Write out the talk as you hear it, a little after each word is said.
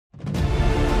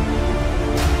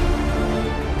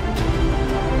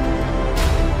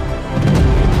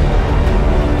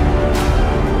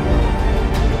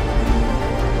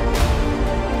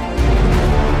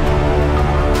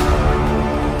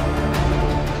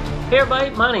Hey everybody,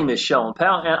 my name is Shawn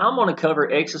Powell, and I'm going to cover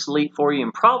Exitus Elite for you,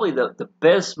 and probably the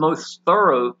best, most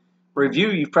thorough review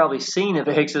you've probably seen of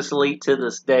Exitus Elite to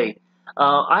this day.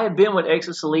 I have been with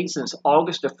Exitus Elite since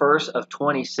August the 1st of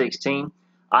 2016.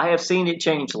 I have seen it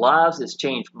change lives, it's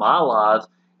changed my lives,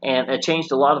 and it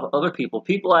changed a lot of other people.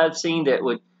 People I've seen that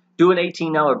would do an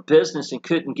 $18 business and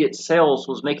couldn't get sales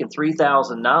was making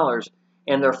 $3,000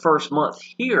 in their first month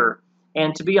here.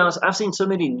 And to be honest, I've seen so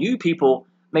many new people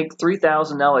make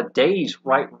 $3,000 days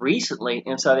right recently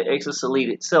inside of Exitus Elite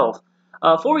itself.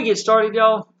 Before we get started,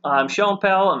 y'all, I'm Shawn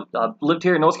Powell. I've lived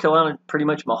here in North Carolina pretty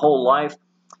much my whole life.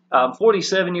 I'm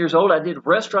 47 years old. I did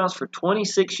restaurants for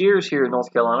 26 years here in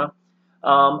North Carolina.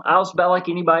 I was about like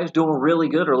anybody who's doing really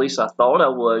good, or at least I thought I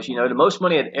was. You know, the most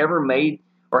money I'd ever made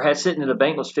or had sitting in the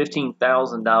bank was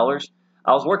 $15,000.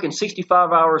 I was working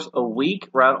 65 hours a week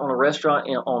right on a restaurant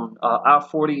on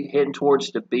I-40 heading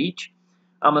towards the beach.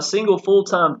 I'm a single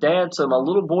full-time dad, so my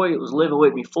little boy was living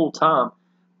with me full-time.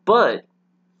 But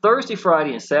Thursday,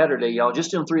 Friday, and Saturday, y'all,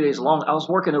 just in 3 days long, I was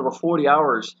working over 40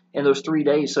 hours in those 3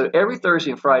 days. So every Thursday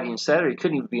and Friday and Saturday,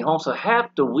 couldn't even be home. So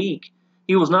half the week,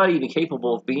 he was not even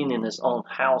capable of being in his own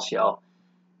house, y'all.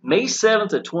 May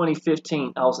 7th of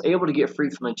 2015, I was able to get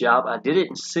free from a job. I did it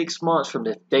in 6 months from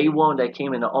the day one that I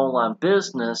came into online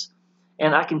business.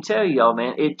 And I can tell y'all,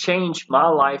 man, it changed my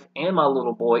life and my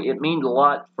little boy. It means a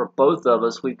lot for both of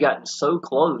us. We've gotten so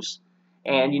close.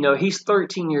 And, you know, he's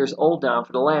 13 years old now.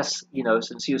 For the last,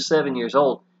 since he was 7 years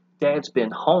old, Dad's been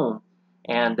home.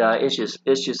 And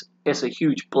it's a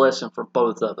huge blessing for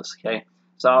both of us, okay?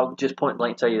 So I'll just point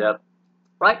blank tell you that.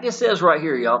 Like this says right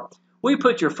here, y'all, we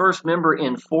put your first member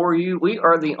in for you. We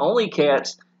are the only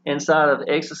cats inside of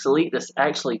Exitus Elite that's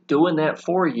actually doing that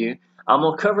for you. I'm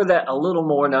going to cover that a little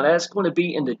more. Now, that's going to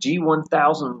be in the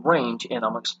G1000 range, and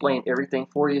I'm going to explain everything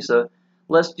for you. So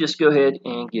let's just go ahead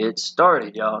and get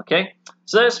started, y'all, okay?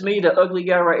 So that's me, the ugly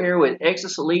guy right here with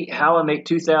Exitus Elite, how I make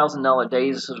 $2,000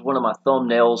 days. This is one of my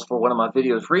thumbnails for one of my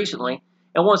videos recently.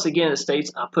 And once again, it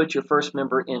states, I put your first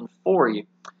member in for you.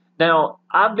 Now,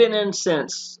 I've been in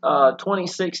since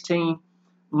 2016.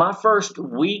 My first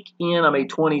week in, I made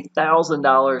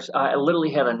 $20,000. I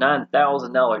literally had a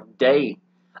 $9,000 day.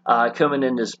 Coming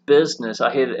in this business.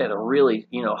 I hit it at a really,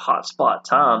 hot spot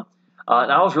time.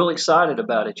 And I was really excited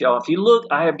about it, y'all. If you look,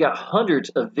 I have got hundreds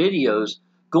of videos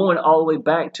going all the way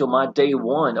back to my day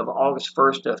one of August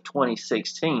 1st of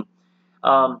 2016.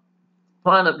 Wound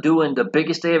up doing the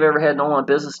biggest day I've ever had in online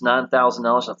business,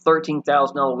 $9,000, a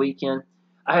 $13,000 weekend.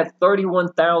 I had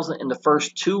 $31,000 in the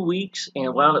first 2 weeks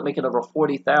and wound up making over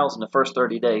 $40,000 the first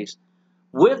 30 days.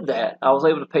 With that, I was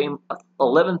able to pay him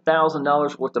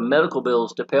 $11,000 worth of medical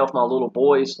bills to pay off my little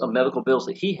boy's medical bills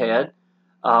that he had,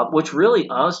 which really,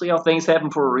 honestly, y'all, things happen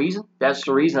for a reason. That's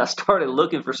the reason I started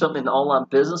looking for something in the online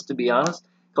business, to be honest,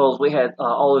 because we had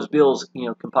all those bills,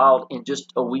 compiled in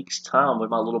just a week's time when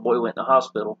my little boy went in the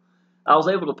hospital. I was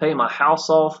able to pay my house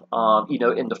off,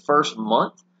 in the first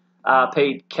month. I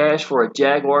paid cash for a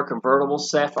Jaguar convertible,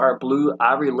 sapphire blue,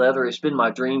 ivory leather. It's been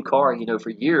my dream car, for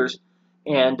years.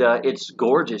 And it's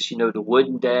gorgeous, the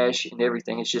wooden dash and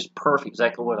everything. It's just perfect,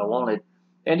 exactly what I wanted.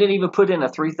 And then even put in a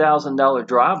 $3,000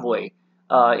 driveway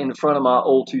in front of my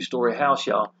old two-story house,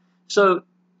 y'all. So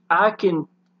I can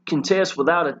contest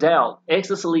without a doubt,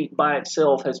 Exitus Elite by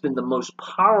itself has been the most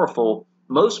powerful,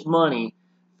 most money,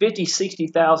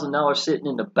 $50,000, $60,000 sitting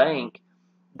in the bank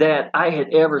that I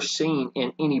had ever seen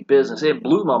in any business. It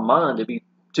blew my mind,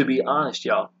 to be honest,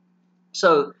 y'all.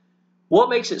 So what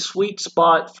makes it sweet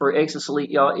spot for Exitus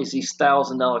Elite, y'all, is these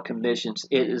 $1,000 commissions.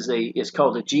 It's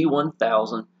called a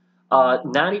G1000.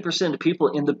 90% of the people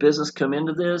in the business come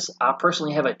into this. I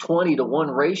personally have a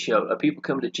 20-to-1 ratio of people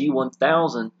coming to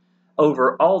G1000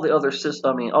 over all the other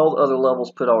all the other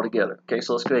levels put all together. Okay,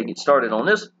 so let's go ahead and get started on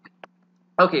this.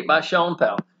 Okay, by Shawn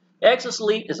Powell. Exitus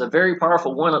Elite is a very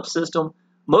powerful one-up system.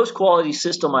 Most quality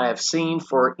system I have seen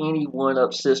for any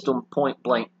one-up system, point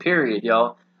blank, period,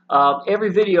 y'all.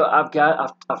 Every video I've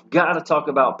got to talk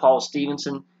about Paul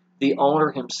Stevenson, the owner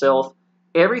himself.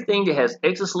 Everything that has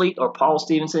Exitus Elite or Paul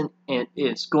Stevenson, and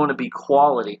it's going to be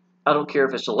quality. I don't care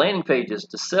if it's the landing pages,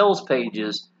 the sales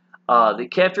pages, the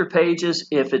capture pages,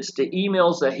 if it's the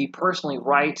emails that he personally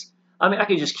writes. I mean, I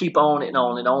could just keep on and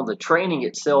on and on. The training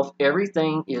itself,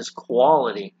 everything is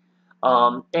quality.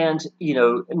 And,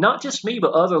 not just me,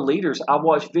 but other leaders. I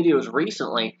watched videos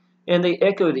recently, and they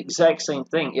echoed the exact same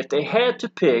thing. If they had to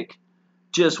pick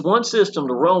just one system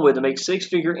to run with to make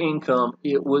six-figure income,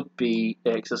 it would be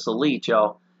Exitus Elite,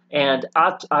 y'all. And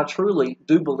I truly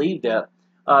do believe that.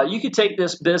 You could take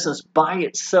this business by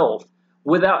itself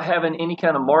without having any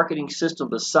kind of marketing system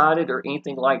beside it or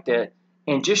anything like that,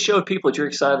 and just show people that you're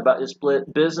excited about this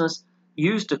business.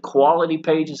 use the quality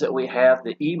pages that we have,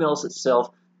 the emails itself.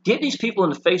 Get these people in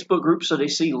the Facebook group so they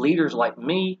see leaders like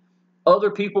me,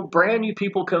 other people, brand new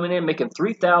people coming in making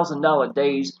 $3,000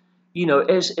 days. You know,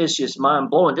 it's just mind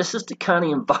blowing. This is the kind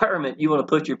of environment you want to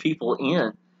put your people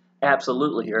in.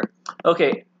 Absolutely here.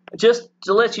 Okay, just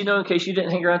to let you know, in case you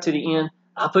didn't hang around to the end,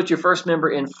 I put your first member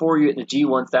in for you at the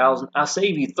G1000. I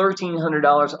save you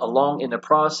 $1,300 along in the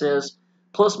process,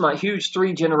 plus my huge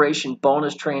 3-generation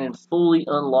bonus training fully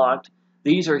unlocked.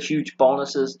 These are huge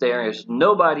bonuses. There is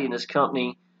nobody in this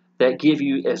company that give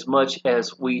you as much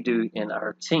as we do in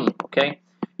our team, okay?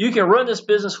 You can run this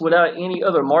business without any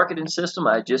other marketing system.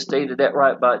 I just stated that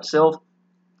right by itself.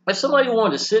 If somebody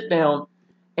wanted to sit down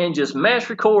and just mass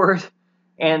record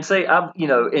and say,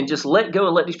 and just let go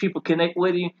and let these people connect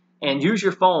with you and use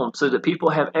your phone so that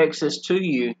people have access to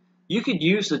you, you could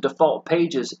use the default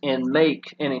pages and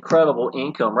make an incredible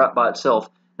income right by itself.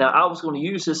 Now, I was going to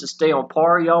use this to stay on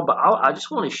par, y'all, but I just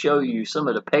want to show you some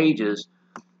of the pages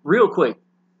real quick.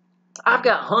 I've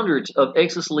got hundreds of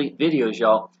Exitus Elite videos,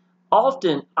 y'all.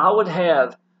 Often, I would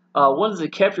have one of the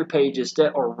capture pages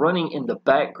that are running in the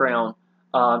background.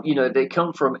 They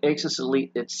come from Exitus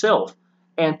Elite itself.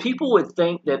 And people would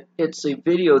think that it's a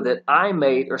video that I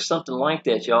made or something like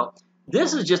that, y'all.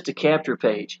 This is just a capture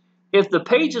page. If the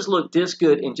pages look this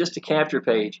good in just a capture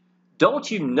page, don't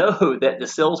you know that the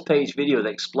sales page video that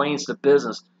explains the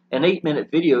business, an 8-minute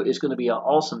video, is going to be an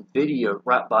awesome video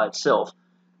right by itself.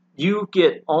 You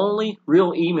get only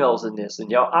real emails in this.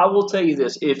 And y'all, I will tell you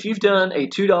this. If you've done a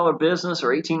 $2 business or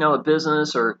 $18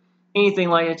 business or anything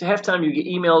like that, half the time you get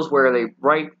emails where they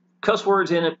write cuss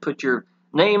words in it, put your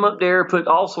name up there, put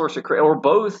all sorts of crap, or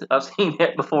both. I've seen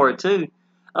that before too.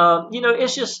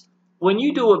 It's just, when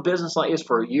you do a business like this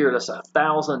for a year, that's a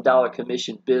 $1,000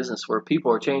 commission business where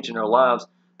people are changing their lives.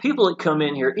 People that come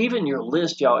in here, even your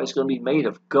list, y'all, is going to be made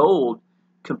of gold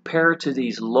compared to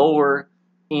these lower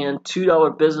in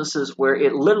 $2 businesses where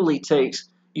it literally takes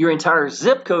your entire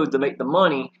zip code to make the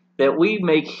money that we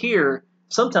make here.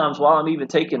 Sometimes while I'm even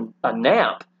taking a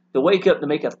nap, to wake up to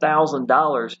make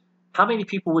 $1,000. How many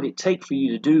people would it take for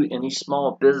you to do in these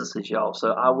small businesses, y'all?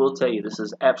 So I will tell you, this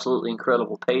is absolutely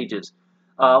incredible pages.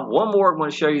 One more I'm going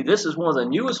to show you. This is one of the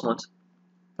newest ones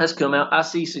that's come out. I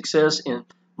see success in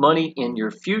money in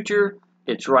your future.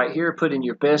 It's right here. Put in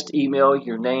your best email.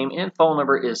 Your name and phone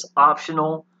number is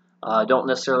optional. Don't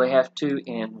necessarily have to.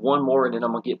 And one more, and then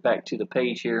I'm going to get back to the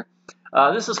page here.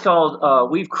 This is called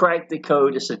We've Cracked the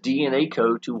Code. It's a DNA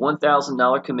code to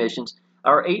 $1,000 commissions.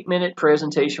 Our 8-minute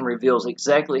presentation reveals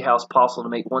exactly how it's possible to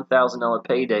make $1,000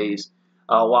 paydays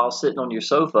while sitting on your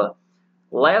sofa.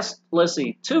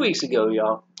 2 weeks ago,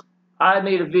 y'all, I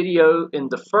made a video. In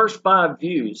the first 5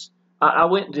 views, I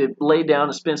went to lay down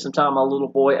and spend some time with my little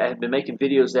boy. I had been making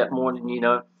videos that morning,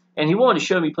 and he wanted to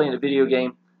show me playing a video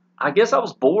game. I guess I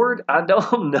was bored. I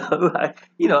don't know. I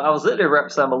was sitting there right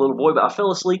beside my little boy, but I fell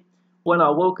asleep. When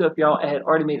I woke up, y'all, I had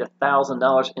already made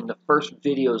 $1,000 in the first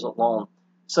videos alone.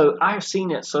 So I've seen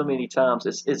that so many times.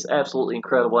 It's absolutely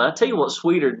incredible. And I tell you what's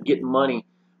sweeter than getting money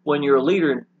when you're a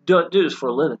leader and do this for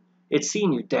a living. It's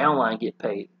seeing your downline get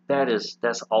paid. That's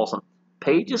awesome.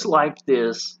 Pages like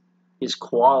this is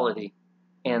quality,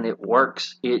 and it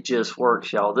works. It just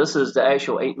works, y'all. This is the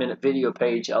actual 8-minute video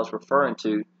page I was referring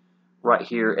to right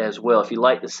here as well. If you'd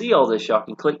like to see all this, y'all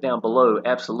can click down below,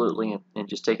 absolutely, and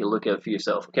just take a look at it for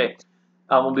yourself. Okay,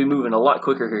 I'm going to be moving a lot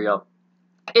quicker here, y'all.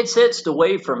 It sets the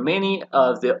way for many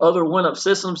of the other one-up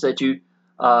systems that you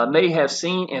may have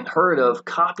seen and heard of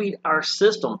copied our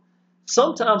system.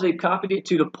 Sometimes they've copied it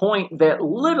to the point that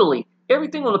literally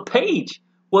everything on the page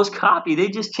was copied. They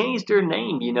just changed their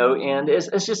name, and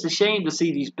it's just a shame to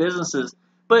see these businesses.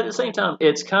 But at the same time,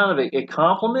 it's kind of a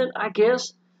compliment, I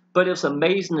guess. But it's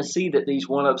amazing to see that these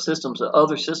one-up systems, the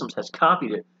other systems, has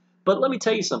copied it. But let me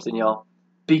tell you something, y'all.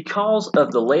 Because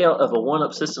of the layout of a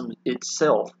one-up system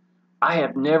itself, I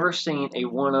have never seen a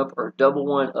one-up or double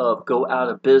one-up go out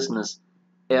of business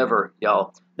ever,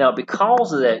 y'all. Now,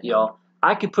 because of that, y'all,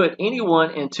 I could put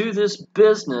anyone into this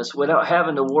business without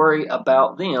having to worry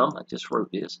about them. I just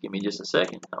wrote this. Give me just a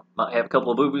second. I might have a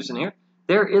couple of boo-boos in here.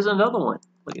 There is another one.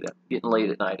 Look at that. Getting late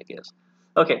at night, I guess.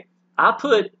 Okay.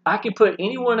 I can put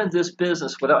anyone in this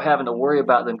business without having to worry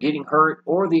about them getting hurt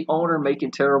or the owner making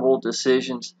terrible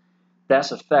decisions.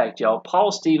 That's a fact, y'all.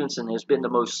 Paul Stevenson has been the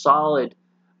most solid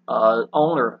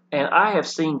owner, and I have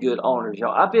seen good owners,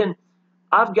 y'all.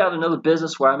 I've got another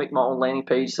business where I make my own landing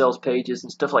page, sales pages,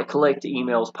 and stuff like collect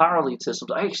emails, power lead systems.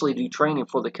 I actually do training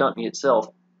for the company itself.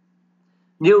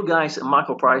 Neil Geis and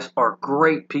Michael Price are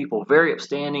great people, very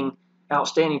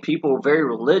outstanding people, very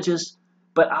religious.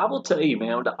 But I will tell you,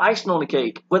 man, the icing on the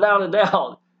cake, without a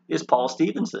doubt, is Paul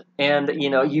Stevenson. And,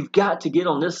 you've got to get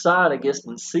on this side, I guess,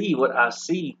 and see what I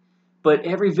see. But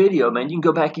every video, man, you can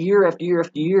go back year after year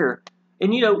after year.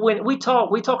 And, when we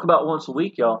talk about once a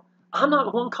week, y'all. I'm not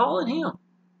the one calling him.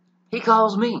 He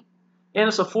calls me. And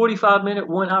it's a 45-minute,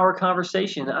 1-hour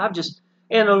conversation. And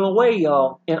in a way,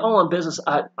 y'all, in online business,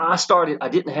 I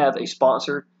didn't have a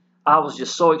sponsor. I was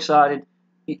just so excited.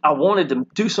 I wanted to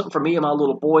do something for me and my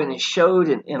little boy, and it showed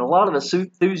in a lot of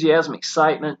enthusiasm,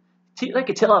 excitement. They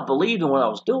could tell I believed in what I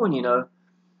was doing,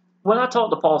 When I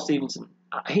talked to Paul Stevenson,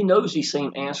 he knows these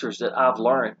same answers that I've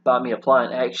learned by me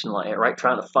applying action like that, right?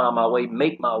 Trying to find my way,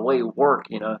 make my way work,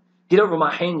 get over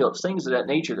my hang-ups, things of that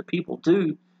nature that people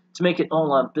do to make an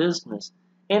online business.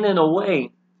 And in a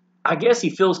way, I guess he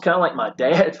feels kind of like my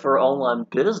dad for online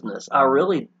business.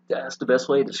 That's the best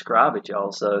way to describe it,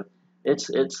 y'all. So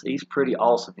he's pretty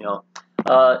awesome, y'all.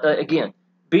 Again,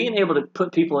 being able to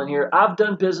put people in here. I've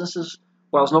done businesses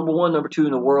where I was number 1, number 2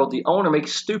 in the world. The owner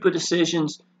makes stupid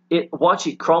decisions. Watch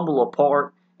it crumble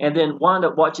apart, and then wind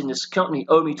up watching this company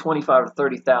owe me $25,000 or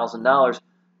 $30,000.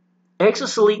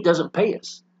 Exitus Elite doesn't pay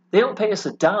us. They don't pay us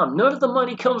a dime. None of the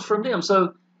money comes from them.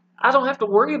 So I don't have to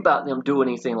worry about them doing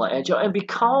anything like that, y'all. And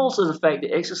because of the fact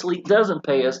that Exitus Elite doesn't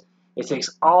pay us, it takes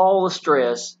all the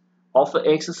stress off of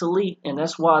Exitus Elite, and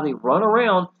that's why they run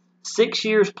around 6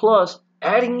 years plus,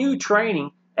 adding new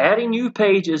training, adding new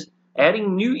pages,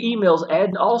 adding new emails,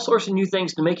 adding all sorts of new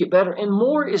things to make it better, and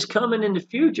more is coming in the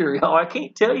future, y'all. I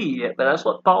can't tell you yet, but that's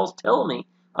what Paul's telling me.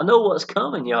 I know what's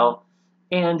coming, y'all,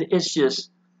 and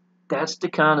that's the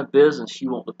kind of business you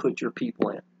want to put your people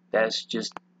in.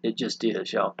 It just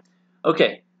is, y'all.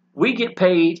 Okay, we get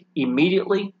paid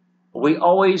immediately. We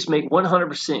always make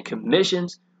 100%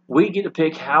 commissions. We get to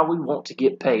pick how we want to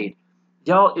get paid.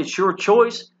 Y'all, it's your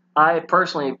choice. I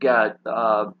personally have got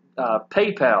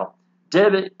PayPal,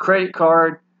 debit, credit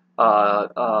card,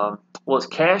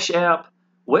 Cash App,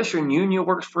 Western Union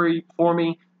works for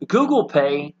me, Google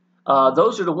Pay.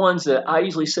 Those are the ones that I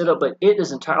usually set up, but it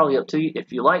is entirely up to you.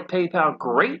 If you like PayPal,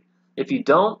 great. If you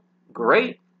don't,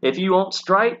 great. If you want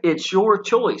Stripe, it's your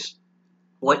choice.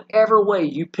 Whatever way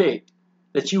you pick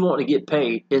that you want to get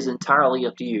paid is entirely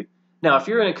up to you. Now, if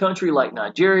you're in a country like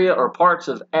Nigeria or parts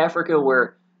of Africa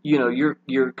where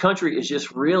your country is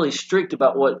just really strict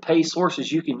about what pay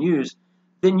sources you can use,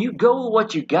 then you go with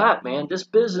what you got, man. This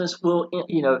business will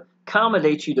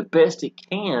accommodate you the best it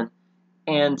can.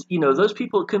 And, those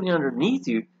people that come in underneath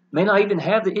you may not even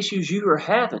have the issues you are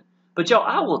having. But, y'all,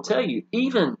 I will tell you,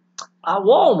 even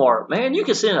Walmart, man, you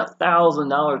can send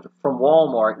 $1,000 from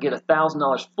Walmart, get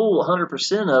 $1,000 full,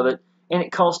 100% of it, and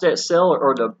it costs that seller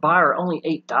or the buyer only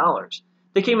 $8.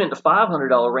 They came in the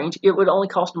 $500 range, it would only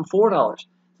cost them $4.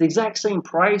 The exact same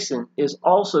pricing is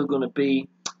also going to be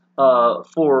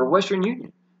for Western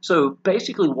Union. So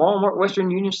basically, Walmart,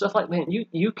 Western Union, stuff like that,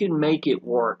 you can make it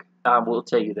work. I will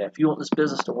tell you that. If you want this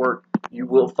business to work, you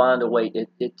will find a way.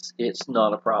 It's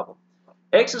not a problem.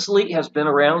 Exitus Elite has been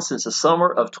around since the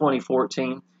summer of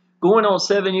 2014, going on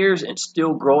 7 years and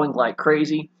still growing like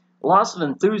crazy. Lots of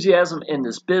enthusiasm in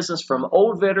this business from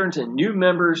old veterans and new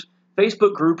members.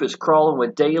 Facebook group is crawling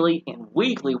with daily and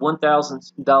weekly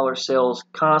 $1,000 sales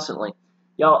constantly.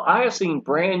 Y'all, I have seen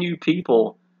brand new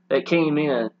people that came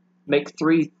in make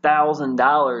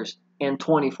 $3,000 in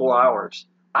 24 hours.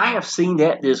 I have seen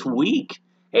that this week.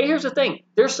 Hey, here's the thing.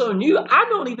 They're so new, I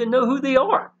don't even know who they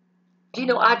are.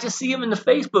 I just see them in the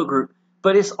Facebook group.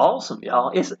 But it's awesome,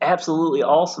 y'all. It's absolutely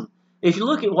awesome. If you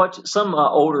look at some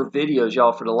older videos,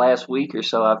 y'all, for the last week or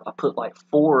so, I put like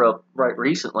 4 up right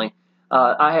recently.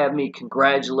 I have me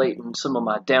congratulating some of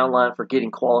my downline for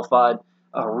getting qualified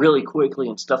really quickly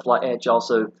and stuff like that, y'all.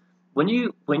 So when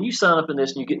you sign up in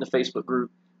this and you get in the Facebook group,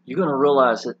 you're going to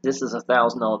realize that this is a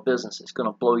 $1,000 business. It's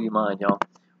going to blow your mind, y'all.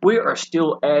 We are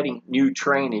still adding new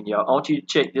training, y'all. I want you to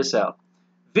check this out.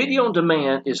 Video on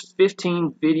Demand is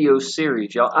 15 video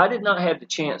series, y'all. I did not have the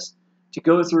chance to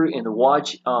go through and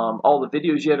watch all the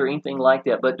videos yet or anything like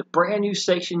that, but the brand new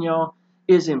section, y'all,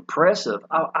 is impressive.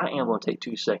 I am going to take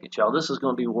 2 seconds, y'all. This is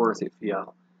going to be worth it for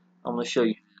y'all. I'm going to show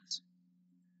you this.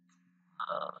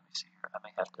 Let me see here. I may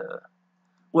have to.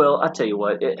 Well, I tell you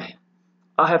what.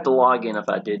 I have to log in if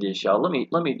I did this, y'all. Let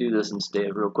me do this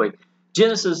instead, real quick.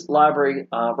 Genesis library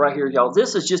right here, y'all.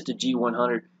 This is just a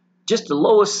G100. Just the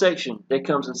lowest section that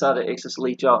comes inside of Exitus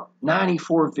Elite, y'all.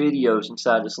 94 videos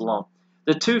inside this alone.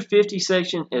 The 250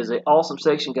 section is an awesome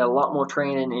section. Got a lot more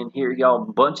training in here, y'all.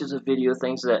 Bunches of video,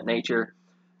 things of that nature.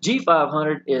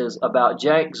 G500 is about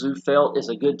Jack Zufelt. Is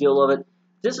a good deal of it.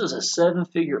 This is a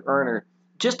 7-figure earner.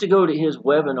 Just to go to his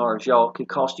webinars, y'all, could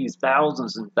cost you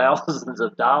thousands and thousands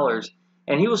of dollars.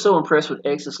 And he was so impressed with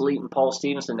Exitus Elite and Paul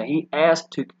Stevenson that he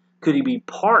asked could he be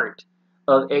part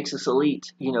of Exitus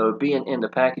Elite, being in the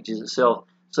packages itself.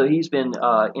 So he's been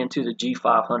into the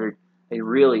G500, a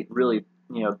really, really,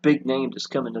 big name that's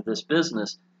coming to this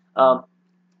business.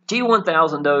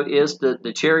 G1000 though is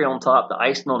the cherry on top, the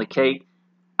icing on the cake.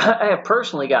 I have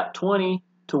personally got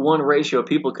 20-to-1 ratio of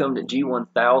people coming to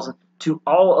G1000 to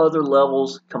all other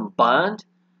levels combined.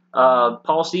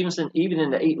 Paul Stevenson, even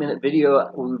in the 8-minute video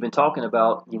we've been talking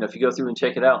about, if you go through and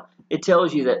check it out, it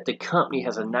tells you that the company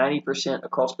has a 90%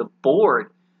 across the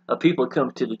board of people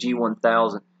come to the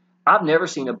G1000. I've never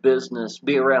seen a business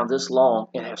be around this long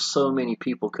and have so many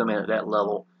people come in at that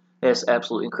level. That's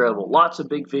absolutely incredible. Lots of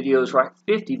big videos, right?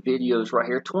 50 videos right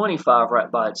here, 25 right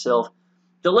by itself.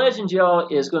 The legend, y'all,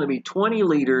 is going to be 20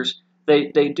 leaders.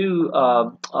 They do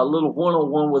a little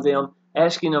one-on-one with them,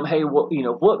 asking them, hey,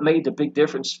 what made the big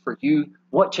difference for you?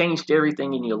 What changed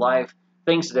everything in your life?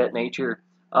 Things of that nature.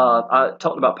 I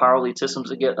talked about Power Lead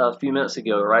Systems a few minutes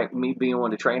ago, right? Me being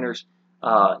one of the trainers,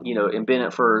 and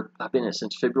I've been in it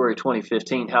since February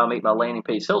 2015. How I make my landing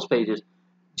page sales pages.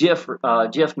 Jeff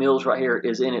Mills right here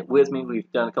is in it with me.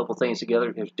 We've done a couple things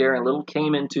together. There's Darren Little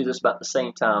came into this about the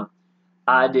same time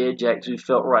I did. Jack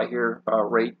Zufelt right here,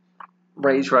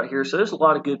 Ray's right here. So there's a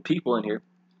lot of good people in here.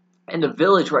 And the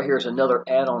village right here is another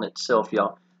add-on itself,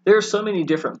 y'all. There's so many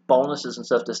different bonuses and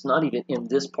stuff that's not even in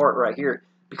this part right here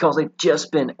because they've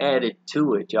just been added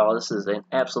to it, y'all. This is an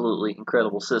absolutely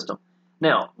incredible system.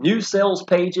 Now, new sales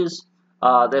pages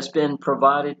that's been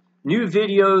provided. New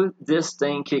video, this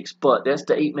thing kicks butt. That's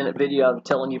the 8-minute video I'm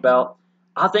telling you about.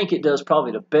 I think it does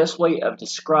probably the best way of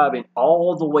describing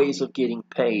all the ways of getting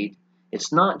paid.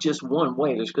 It's not just one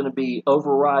way. There's going to be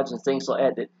overrides and things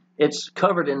like that. It's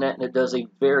covered in that, and it does a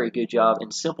very good job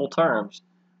in simple terms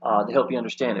to help you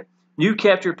understand it. New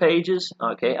capture pages.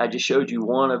 Okay, I just showed you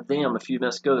one of them a few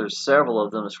minutes ago. There's several of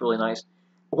them. It's really nice.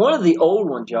 One of the old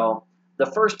ones, y'all, the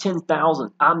first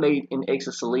 10,000 I made in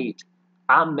Exitus Elite,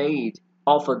 I made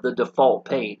off of the default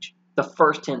page, the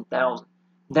first 10,000.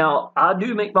 Now, I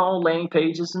do make my own landing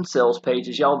pages and sales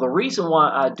pages, y'all. The reason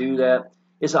why I do that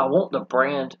is I want to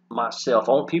brand myself.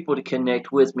 I want people to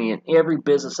connect with me in every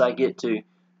business I get to.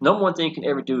 Number one thing you can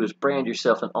ever do is brand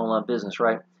yourself in online business,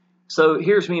 right? So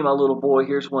here's me and my little boy.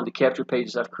 Here's one of the capture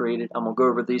pages I've created. I'm going to go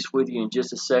over these with you in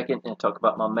just a second and talk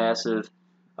about my massive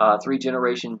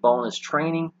 3-generation bonus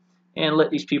training and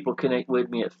let these people connect with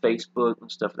me at Facebook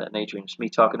and stuff of that nature. And it's me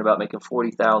talking about making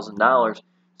 $40,000.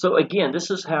 So again,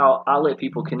 this is how I let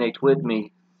people connect with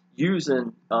me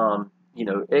using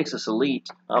Exitus Elite,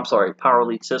 Power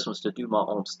Lead Systems to do my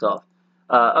own stuff.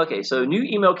 Okay, so new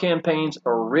email campaigns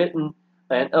are written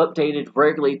and updated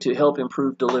regularly to help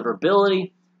improve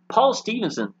deliverability. Paul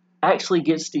Stevenson actually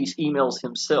gets these emails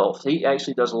himself. He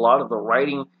actually does a lot of the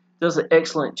writing, does an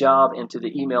excellent job into the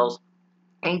emails.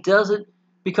 And he does it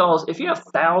because if you have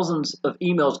thousands of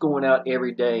emails going out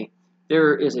every day,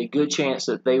 there is a good chance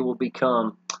that they will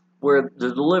become where the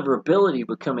deliverability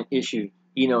become an issue,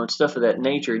 and stuff of that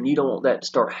nature. And you don't want that to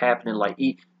start happening, like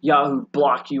Yahoo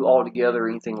block you altogether or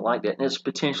anything like that. And it's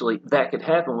potentially that could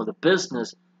happen with a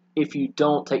business if you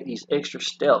don't take these extra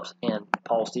steps. And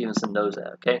Paul Stevenson knows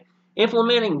that, okay?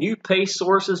 Implementing new pay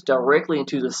sources directly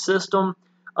into the system.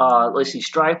 Let's see,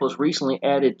 Stripe was recently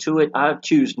added to it. I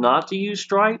choose not to use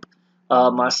Stripe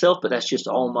myself, but that's just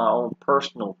on my own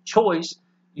personal choice.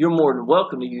 You're more than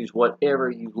welcome to use whatever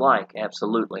you like,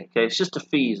 absolutely. Okay, it's just the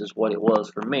fees is what it was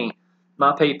for me.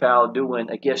 My PayPal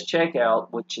doing a guest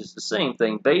checkout, which is the same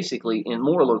thing basically in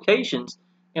more locations,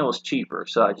 and was cheaper,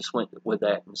 so I just went with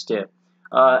that instead.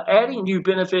 Adding new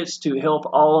benefits to help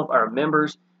all of our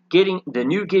members. Getting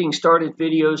started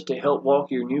videos to help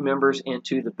walk your new members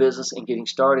into the business and getting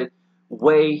started.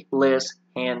 Way less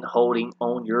hand holding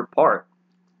on your part.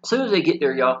 As soon as they get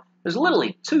there, y'all, there's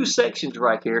literally 2 sections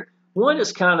right here. One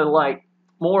is kind of like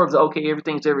more of the, okay,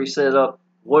 everything's already set up.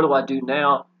 What do I do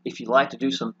now? If you'd like to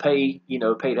do some paid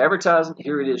advertising,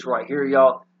 here it is right here,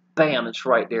 y'all. Bam, it's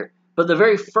right there. But the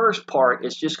very first part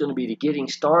is just going to be the getting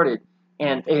started.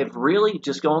 And they have really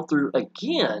just gone through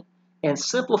again and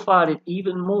simplified it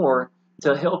even more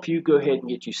to help you go ahead and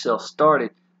get yourself started.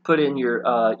 Put in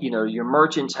your, your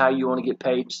merchants, how you want to get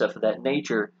paid and stuff of that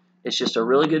nature. It's just a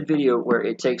really good video where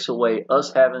it takes away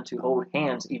us having to hold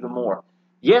hands even more.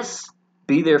 Yes,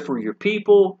 be there for your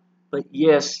people, but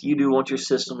yes, you do want your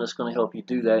system that's going to help you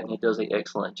do that, and it does an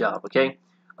excellent job, okay?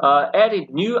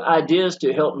 Added new ideas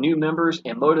to help new members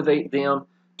and motivate them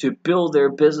to build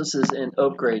their businesses and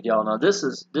upgrade, y'all. Now, this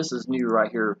is new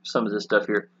right here, some of this stuff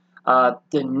here.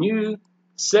 The new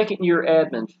second-year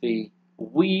admin fee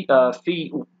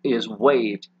is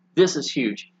waived. This is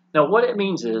huge. Now, what it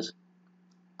means is,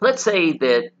 let's say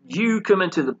that you come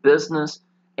into the business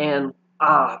and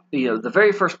the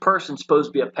very first person is supposed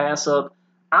to be a pass up.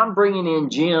 I'm bringing in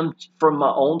Jim from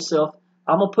my own self.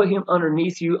 I'm going to put him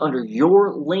underneath you under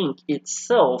your link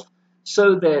itself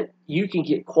so that you can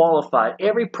get qualified.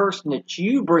 Every person that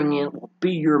you bring in will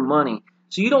be your money.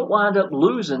 So you don't wind up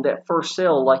losing that first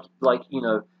sale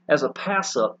as a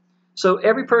pass up. So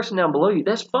every person down below you,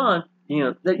 that's fun.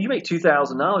 That you make $2,000,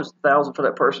 $1,000 for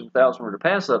that person, $1,000 for the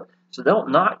pass up. So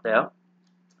don't knock that.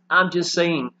 I'm just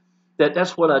saying that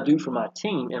that's what I do for my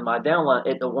team and my downline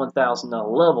at the $1,000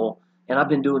 level, and I've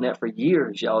been doing that for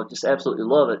years, y'all. Just absolutely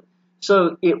love it.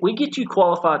 So if we get you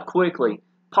qualified quickly,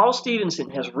 Paul Stevenson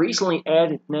has recently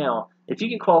added now, if you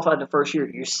get qualified in the first year,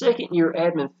 your second year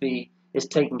admin fee is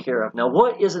taken care of. Now,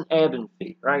 what is an admin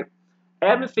fee, right?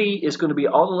 Admin fee is going to be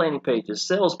all the landing pages,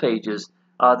 sales pages,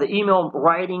 the email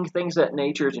writing, things of that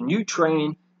nature, the new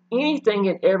training, anything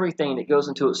and everything that goes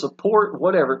into it, support,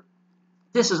 whatever.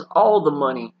 This is all the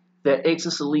money that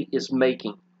Exitus Elite is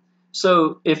making.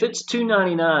 So if it's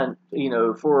 $299,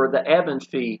 for the admin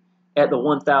fee at the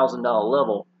 $1,000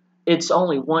 level, it's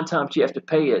only one time you have to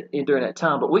pay it during that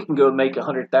time. But we can go make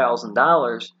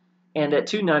 $100,000, and that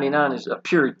 $299 is a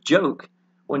pure joke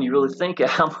when you really think of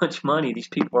how much money these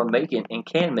people are making and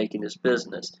can make in this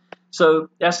business. So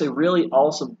that's a really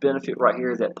awesome benefit right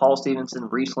here that Paul Stevenson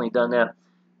recently done that.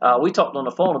 We talked on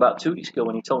the phone about 2 weeks ago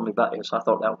when he told me about it, so I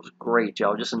thought that was great,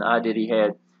 y'all. Just an idea he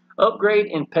had. Upgrade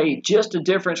and pay just the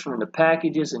difference from the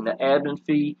packages and the admin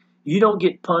fee. You don't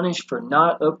get punished for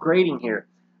not upgrading here.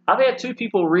 I've had 2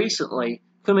 people recently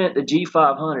come in at the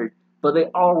G500, but they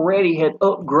already had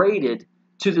upgraded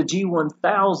to the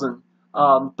G1000.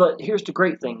 But here's the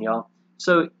great thing, y'all.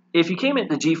 So if you came in at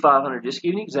the G500, just to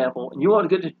give you an example, and you want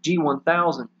to go to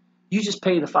G1000, you just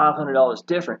pay the $500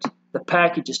 difference. The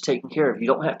package is taken care of. You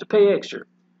don't have to pay extra.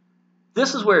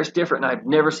 This is where it's different, and I've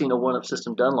never seen a one-up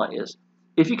system done like this.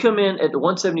 If you come in at the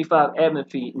 $175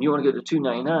 admin fee and you want to go to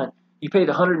 $299, you pay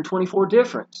the $124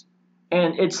 difference.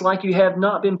 And it's like you have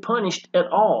not been punished at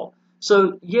all.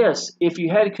 So, yes, if you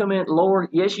had to come in lower,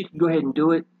 yes, you can go ahead and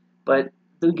do it. But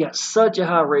we got such a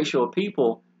high ratio of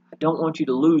people, I don't want you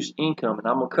to lose income. And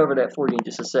I'm going to cover that for you in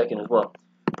just a second as well.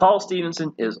 Paul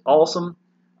Stevenson is awesome.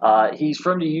 He's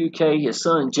from the UK. His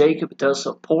son Jacob does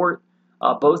support.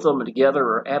 Both of them together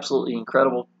are absolutely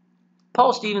incredible.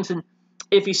 Paul Stevenson,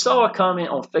 if he saw a comment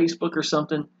on Facebook or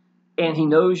something and he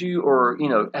knows you or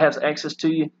has access to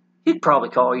you, he'd probably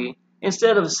call you.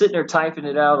 Instead of sitting there typing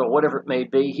it out or whatever it may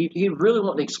be, he'd really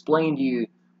want to explain to you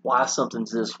why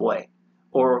something's this way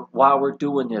or why we're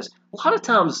doing this. A lot of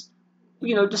times,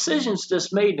 decisions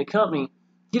just made in a company,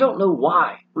 you don't know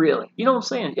why, really. You know what I'm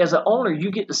saying? As an owner,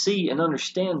 you get to see and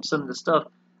understand some of the stuff.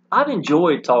 I've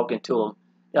enjoyed talking to him.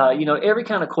 Every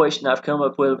kind of question I've come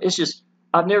up with, it's just,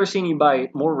 I've never seen anybody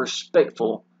more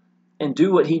respectful and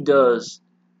do what he does.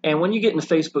 And when you get in the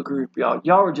Facebook group, y'all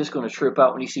are just going to trip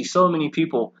out when you see so many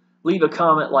people leave a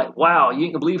comment like, wow, you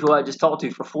ain't going to believe who I just talked to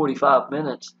for 45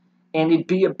 minutes. And it'd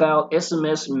be about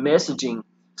SMS messaging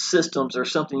systems or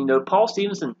something. Paul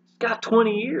Stevenson got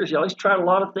 20 years, y'all. He's tried a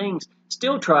lot of things,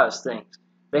 still tries things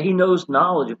that he knows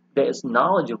that is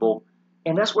knowledgeable.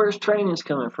 And that's where his training is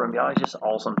coming from, y'all. It's just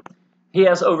awesome. He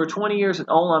has over 20 years in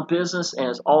online business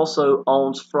and also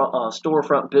owns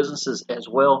storefront businesses as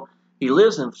well. He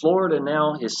lives in Florida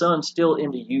now. His son's still in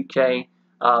the UK.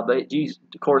 But geez,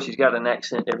 of course, he's got an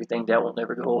accent, everything that will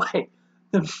never go away.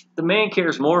 The man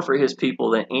cares more for his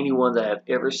people than anyone that I've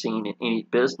ever seen in any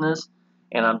business.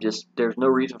 And there's no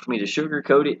reason for me to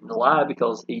sugarcoat it and lie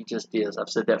because he just is. I've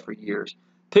said that for years.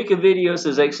 Pick a video that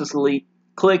says Exitus Elite,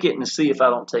 click it and see if I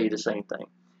don't tell you the same thing.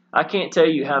 I can't tell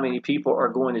you how many people are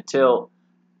going to tell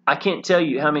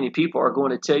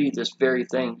you this very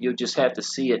thing. You'll just have to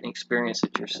see it and experience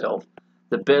it yourself.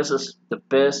 The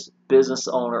best business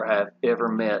owner I've ever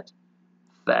met.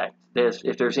 Fact.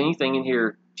 If there's anything in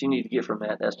here that you need to get from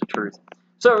that, that's the truth.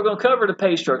 So we're going to cover the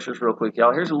pay structures real quick,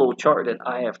 y'all. Here's a little chart that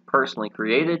I have personally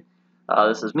created.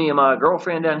 This is me and my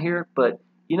girlfriend down here. But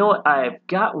you know what? I have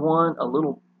got one a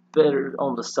little better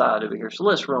on the side over here. So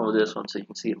let's run with this one so you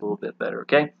can see it a little bit better,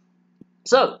 okay?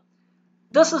 So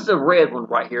this is the red one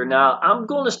right here. Now, I'm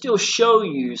going to still show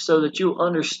you so that you'll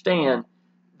understand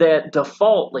that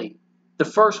defaultly, the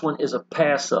first one is a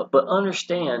pass-up. But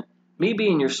understand, me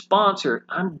being your sponsor,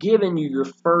 I'm giving you your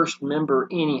first member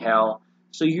anyhow.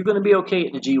 So you're going to be okay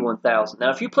at the G1000.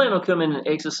 Now, if you plan on coming in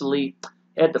Exitus Elite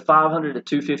at the 500, the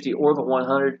 250, or the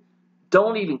 100,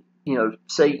 don't even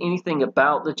say anything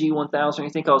about the G1000 or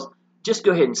anything, because just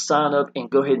go ahead and sign up and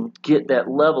go ahead and get that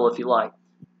level if you like.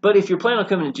 But if you're planning on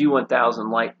coming to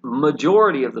G1000, like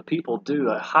majority of the people do,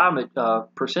 a high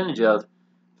percentage of,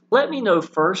 let me know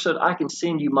first so that I can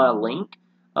send you my link.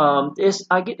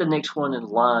 I get the next one in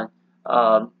line.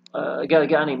 I got a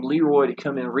guy named Leroy to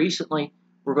come in recently.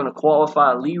 We're going to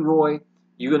qualify Leroy.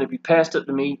 You're going to be passed up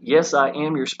to me. Yes, I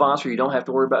am your sponsor. You don't have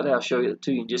to worry about that. I'll show it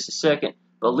to you in just a second.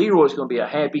 But Leroy's going to be a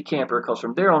happy camper because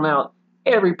from there on out,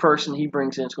 every person he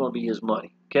brings in is going to be his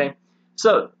money. Okay?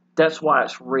 So that's why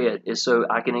it's red, is so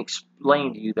I can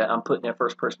explain to you that I'm putting that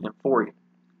first person in for you.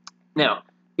 Now,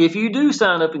 if you do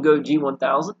sign up and go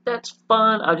G1000, that's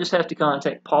fine. I just have to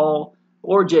contact Paul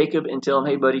or Jacob and tell them,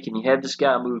 hey, buddy, can you have this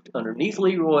guy moved underneath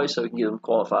Leroy so we can get him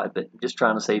qualified? But I'm just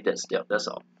trying to save that step, that's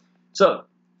all. So,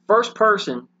 first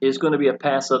person is going to be a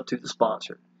pass up to the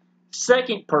sponsor.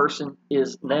 Second person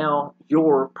is now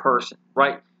your person,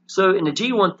 right? So, in the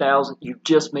G1000, you've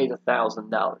just made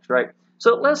 $1,000, right?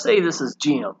 So, let's say this is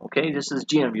Jim, okay? This is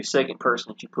Jim, your second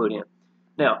person that you put in.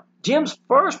 Now, Jim's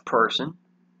first person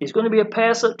is going to be a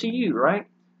pass up to you, right?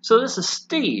 So this is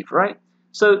Steve, right?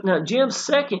 So now Jim's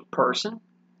second person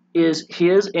is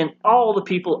his, and all the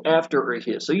people after are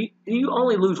his. So you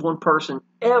only lose one person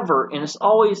ever, and it's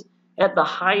always at the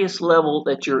highest level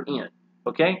that you're in,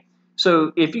 okay?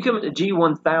 So if you come at the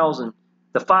G1000,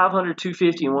 the 500,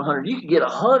 250, and 100, you could get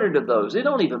 100 of those. It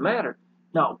don't even matter.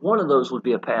 Not one of those would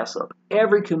be a pass up.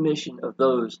 Every commission of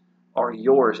those are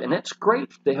yours, and that's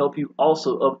great to help you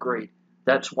also upgrade.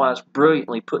 That's why it's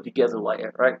brilliantly put together like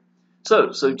that, right?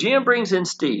 So Jim brings in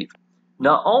Steve.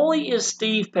 Not only is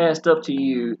Steve passed up to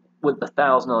you with the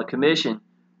 $1,000 commission,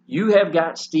 you have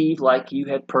got Steve like you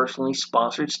had personally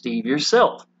sponsored Steve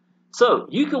yourself. So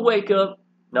you can wake up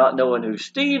not knowing who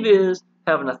Steve is,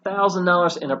 having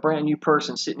 $1,000 and a brand new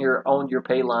person sitting here on your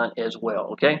pay line as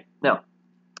well, okay? Now,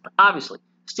 obviously,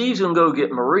 Steve's going to go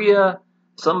get Maria,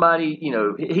 somebody,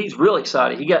 he's really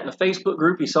excited. He got in a Facebook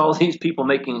group. He saw these people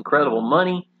making incredible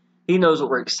money. He knows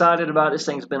what we're excited about. This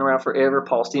thing's been around forever.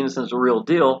 Paul Stevenson's a real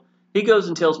deal. He goes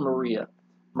and tells Maria.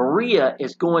 Maria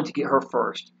is going to get her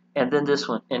first, and then this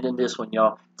one, and then this one,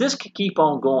 y'all. This could keep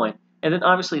on going. And then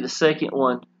obviously the second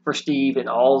one for Steve, and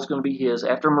all is going to be his.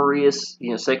 After Maria's,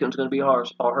 second one's going to be all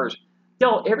hers.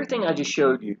 Y'all, everything I just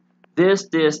showed you, this,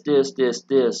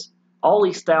 all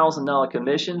these $1,000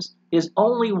 commissions is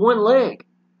only one leg.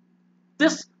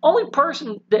 This only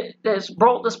person that's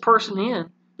brought this person in,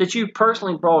 that you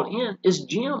personally brought in, is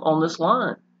Jim on this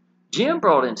line. Jim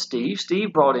brought in Steve.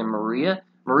 Steve brought in Maria.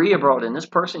 Maria brought in this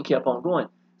person, kept on going.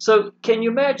 So can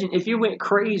you imagine if you went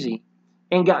crazy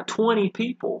and got 20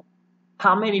 people,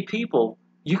 how many people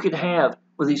you could have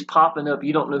with these popping up,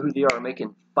 you don't know who they are,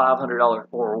 making $500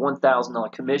 or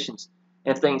 $1,000 commissions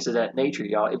and things of that nature,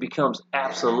 y'all. It becomes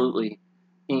absolutely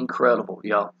incredible,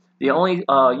 y'all. You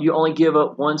only give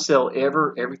up one cell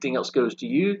ever. Everything else goes to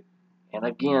you. And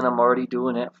again, I'm already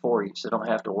doing that for you, so don't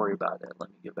have to worry about that. Let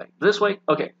me get back this way.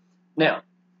 Okay. Now,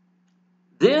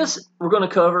 this we're going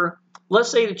to cover. Let's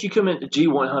say that you come into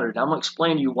G100. I'm going to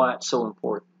explain to you why it's so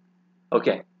important.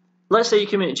 Okay. Let's say you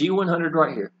come in at G100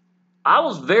 right here. I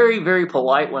was very, very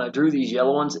polite when I drew these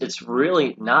yellow ones. It's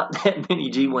really not that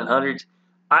many G100s.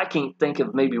 I can't think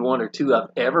of maybe one or two I've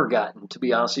ever gotten, to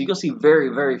be honest. So you're going to see very,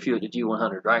 very few at the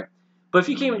G100, right? But if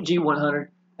you came at G100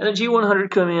 and the G100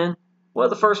 come in, well,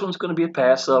 the first one's going to be a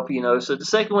pass up, So the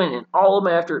second one and all of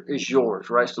them after is yours,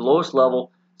 right? It's the lowest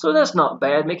level. So that's not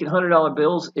bad. Making $100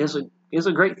 bills is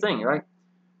a great thing, right?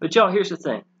 But y'all, here's the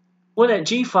thing. When that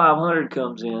G500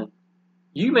 comes in,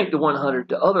 you make the 100,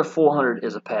 the other 400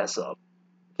 is a pass up,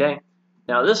 okay?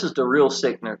 Now, this is the real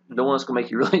sickener, the one that's going to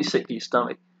make you really sick to your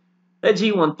stomach. That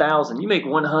G1000, you make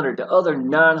 100, the other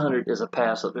 900 is a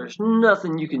pass up. There's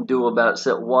nothing you can do about it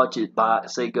except watch it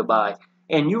say goodbye.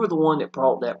 And you were the one that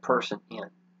brought that person in.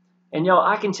 And y'all,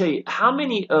 I can tell you, how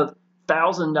many of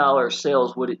 $1,000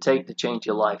 sales would it take to change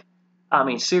your life? I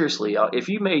mean, seriously, y'all, if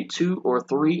you made 2 or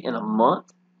 3 in a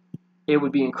month, it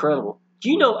would be incredible.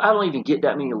 Do you know I don't even get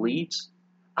that many leads?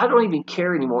 I don't even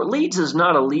care anymore. Leads is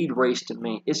not a lead race to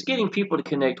me. It's getting people to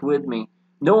connect with me,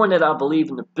 knowing that I believe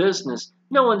in the business,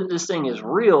 knowing that this thing is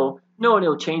real, knowing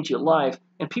it'll change your life,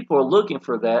 and people are looking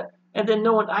for that, and then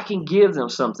knowing I can give them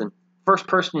something. First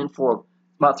person in for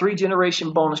my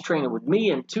 3-generation bonus training with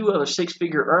me and 2 other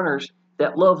 6-figure earners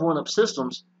that love one-up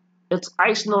systems. It's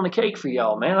icing on the cake for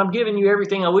y'all, man. I'm giving you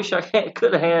everything I wish I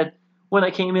could have had when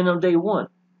I came in on day one.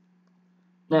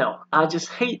 Now, I just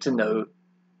hate to know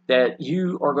that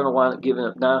you are going to wind up giving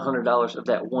up $900 of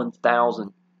that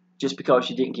 $1,000 just because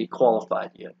you didn't get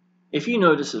qualified yet. If you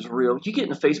know this is real, you get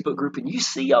in a Facebook group and you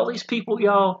see all these people,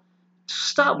 y'all,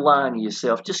 stop lying to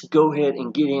yourself. Just go ahead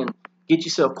and get in, get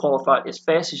yourself qualified as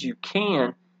fast as you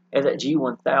can at that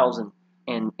G1000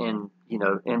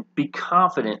 and be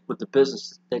confident with the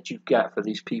business that you've got for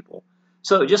these people.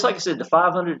 So just like I said, the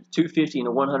 500, the 250, and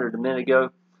the 100 a minute ago,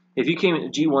 If you came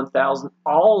into G1000,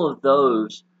 all of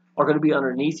those are going to be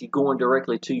underneath you going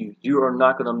directly to you. You are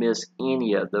not going to miss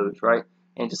any of those, right?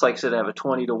 And just like I said, I have a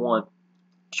 20 to 1.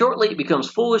 Shortly, it becomes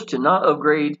foolish to not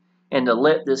upgrade and to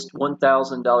let this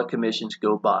 $1,000 commissions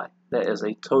go by. That is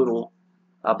a total,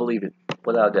 I believe it,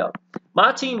 without a doubt.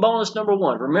 My team bonus number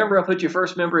 1. Remember, I put your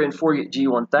first member in for you at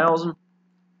G1000.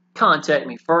 Contact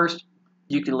me first.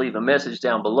 You can leave a message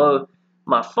down below.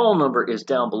 My phone number is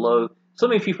down below. So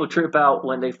many people trip out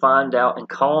when they find out and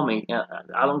call me.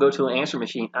 I don't go to an answer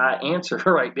machine. I answer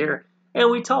right there, and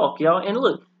we talk, y'all. And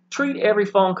look, treat every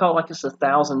phone call like it's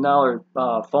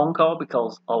 $1,000 phone call,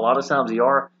 because a lot of times they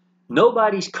are.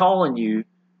 Nobody's calling you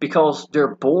because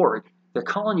they're bored. They're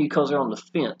calling you because they're on the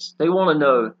fence. They want to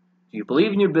know, do you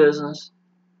believe in your business?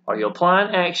 Are you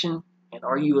applying action? And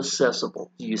are you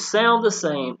accessible? Do you sound the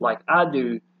same like I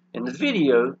do in the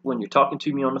video when you're talking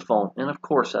to me on the phone? And of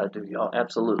course I do, y'all.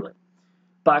 Absolutely.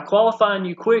 By qualifying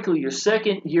you quickly, your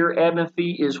second year admin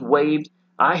fee is waived.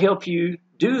 I help you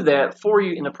do that for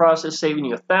you in the process, saving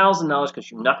you $1,000 because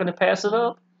you're not going to pass it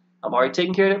up. I'm already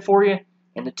taking care of that for you.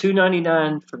 And the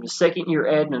 $299 from the second year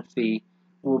admin fee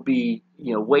will be,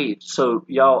 waived. So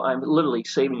y'all, I'm literally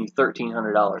saving you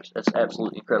 $1,300. That's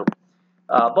absolutely incredible.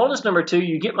 Bonus number 2,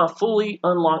 you get my fully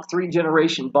unlocked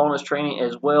 3-generation bonus training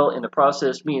as well in the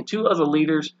process. Me and 2 other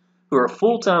leaders who are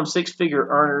full-time 6-figure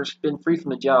earners, been free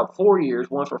from a job 4 years,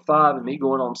 one for 5, and me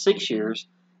going on 6 years,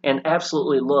 and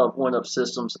absolutely love one-up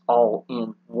systems all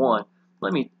in one.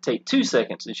 Let me take 2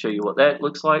 seconds and show you what that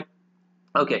looks like.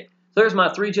 Okay, so there's my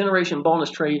 3-generation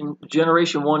bonus training.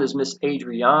 Generation 1 is Miss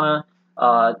Adriana.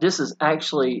 This is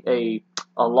actually a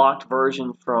locked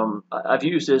version from, I've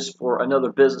used this for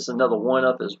another business, another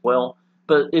one-up as well,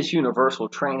 but it's universal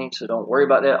training, so don't worry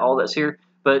about that. All that's here.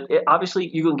 But obviously,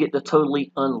 you're going to get the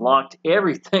totally unlocked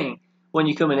everything when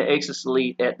you come into Exitus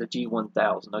Elite at the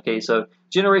G1000. Okay, so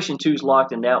Generation 2 is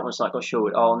locked, and that one's not going to show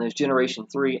it all. And there's Generation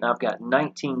 3, and I've got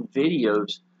 19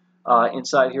 videos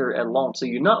inside here alone. So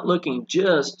you're not looking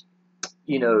just,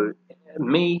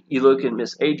 me. You look at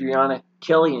Miss Adriana,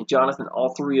 Kelly, and Jonathan,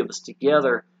 all 3 of us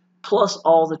together, plus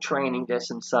all the training that's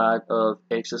inside of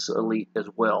Exitus Elite as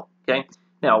well. Okay,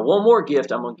 now one more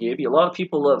gift I'm going to give you. A lot of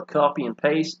people love copy and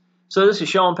paste. So this is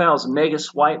Shawn Powell's mega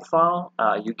swipe file.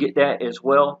 You get that as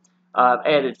well. I've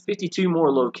added 52 more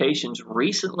locations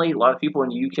recently. A lot of people in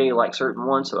the UK like certain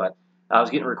ones, so I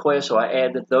was getting requests, so I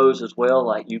added those as well,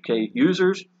 like UK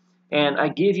users. And I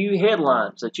give you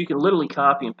headlines that you can literally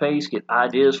copy and paste, get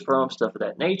ideas from, stuff of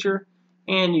that nature.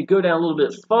 And you go down a little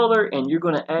bit further, and you're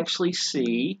going to actually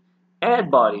see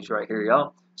ad bodies right here,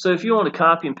 y'all. So if you want to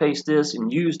copy and paste this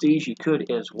and use these, you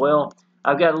could as well.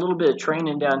 I've got a little bit of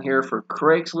training down here for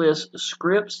Craigslist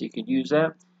scripts. You could use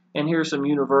that. And here's some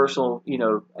universal,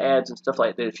 ads and stuff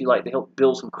like that if you like to help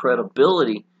build some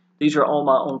credibility. These are all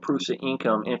my own proofs of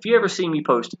income. And if you ever see me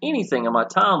post anything on my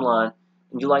timeline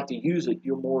and you like to use it,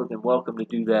 you're more than welcome to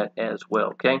do that as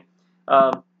well, okay?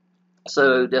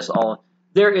 So that's all.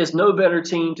 There is no better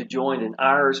team to join than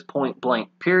ours, point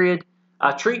blank, period.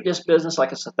 I treat this business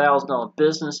like it's a $1,000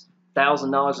 business.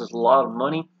 $1,000 is a lot of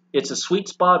money. It's a sweet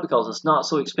spot because it's not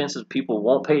so expensive people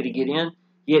won't pay to get in.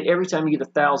 Yet every time you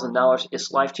get $1,000,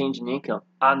 it's life-changing income.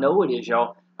 I know it is,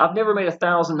 y'all. I've never made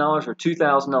 $1,000 or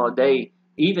 $2,000 a day,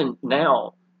 even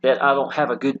now that I don't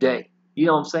have a good day. You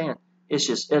know what I'm saying?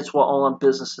 It's what online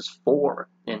business is for,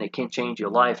 and it can change your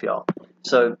life, y'all.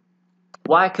 So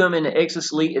why come into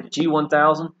Exitus Elite at the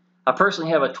G1000? I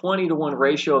personally have a 20 to 1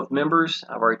 ratio of members.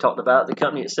 I've already talked about it. The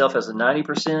company itself has a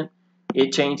 90%.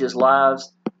 It changes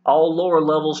lives. All lower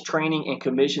levels training and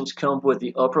commissions come with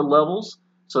the upper levels,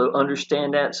 so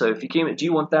understand that. So if you came at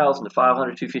G1000, the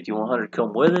 500, 250, 100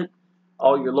 come with it.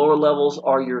 All your lower levels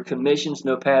are your commissions,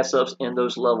 no pass-ups in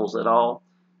those levels at all.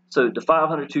 So the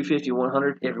 500, 250,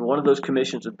 100, every one of those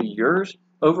commissions would be yours.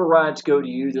 Overrides go to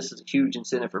you. This is a huge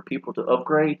incentive for people to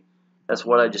upgrade. That's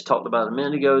what I just talked about a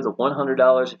minute ago. The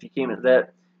 $100, if you came at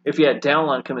that, if you had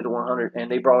downline come into 100 and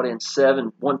they brought in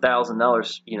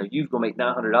 $1,000, you're going to make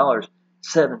 $900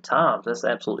 7 times. That's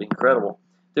absolutely incredible.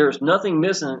 There's nothing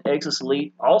missing in Exitus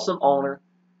Elite. Awesome owner,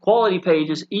 quality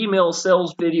pages, email,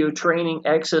 sales, video, training,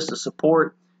 access to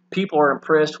support. People are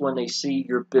impressed when they see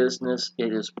your business.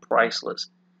 It is priceless.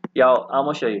 Y'all, I'm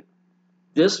going to show you.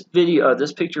 This video,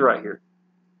 this picture right here,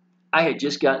 I had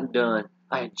just gotten done.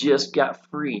 I had just got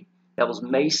free. That was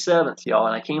May 7th, y'all,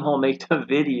 and I came home and made the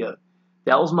video.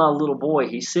 That was my little boy.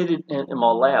 He's sitting in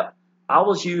my lap. I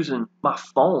was using my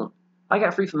phone. I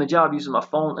got free from the job using my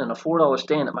phone and a $4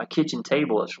 stand at my kitchen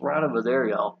table. It's right over there,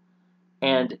 y'all.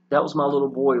 And that was my little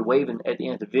boy waving at the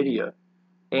end of the video.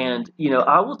 And,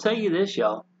 I will tell you this,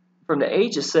 y'all. From the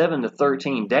age of 7 to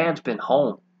 13, Dad's been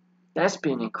home. That's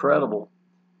been incredible.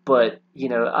 But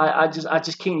I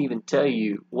just can't even tell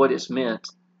you what it's meant,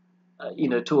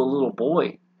 to a little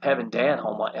boy having dad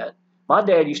home like that. My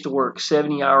dad used to work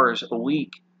 70 hours a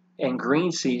week in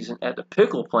green season at the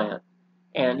pickle plant,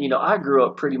 and I grew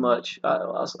up pretty much.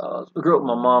 I grew up with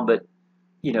my mom, but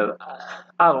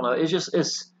I don't know.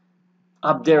 It's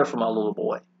I'm there for my little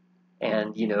boy,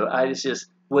 and it's just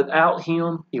without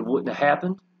him, it wouldn't have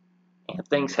happened, and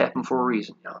things happen for a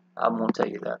reason. I'm gonna tell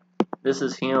you that. This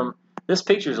is him. This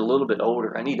picture is a little bit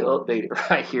older. I need to update it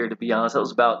right here, to be honest.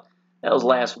 That was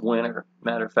last winter,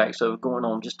 matter of fact. So going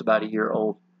on just about a year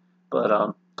old.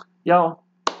 But y'all,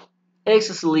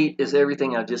 Exitus Elite is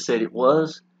everything I just said it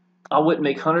was. I wouldn't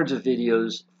make hundreds of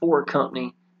videos for a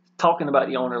company talking about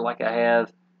the owner like I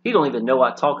have. He don't even know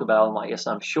I talk about him. I guess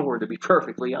I'm sure, to be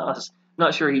perfectly honest.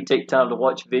 Not sure he'd take time to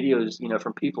watch videos,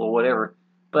 from people or whatever.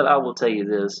 But I will tell you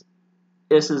this.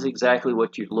 This is exactly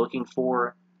what you're looking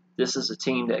for. This is a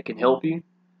team that can help you.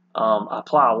 I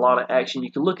apply a lot of action.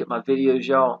 You can look at my videos,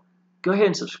 y'all. Go ahead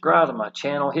and subscribe to my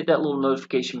channel. Hit that little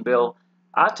notification bell.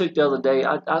 I took the other day,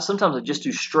 I sometimes I just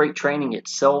do straight training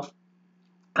itself.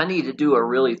 I need to do a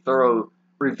really thorough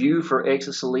review for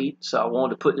Exitus Elite, so I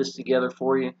wanted to put this together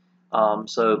for you.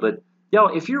 But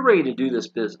y'all, if you're ready to do this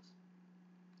business,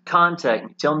 contact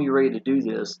me. Tell me you're ready to do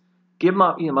this. Give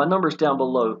my number's down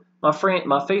below. My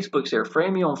Facebook's there.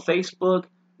 Friend me on Facebook.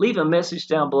 Leave a message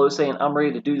down below saying I'm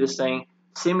ready to do this thing.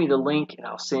 Send me the link, and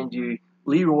I'll send you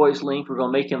Leroy's link. We're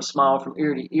going to make him smile from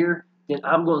ear to ear. Then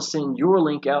I'm going to send your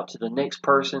link out to the next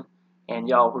person, and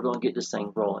y'all, we're going to get this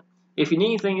thing rolling. If you need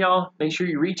anything, y'all, make sure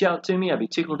you reach out to me. I'd be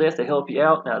tickled to death to help you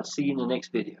out, and I'll see you in the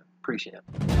next video. Appreciate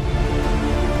it.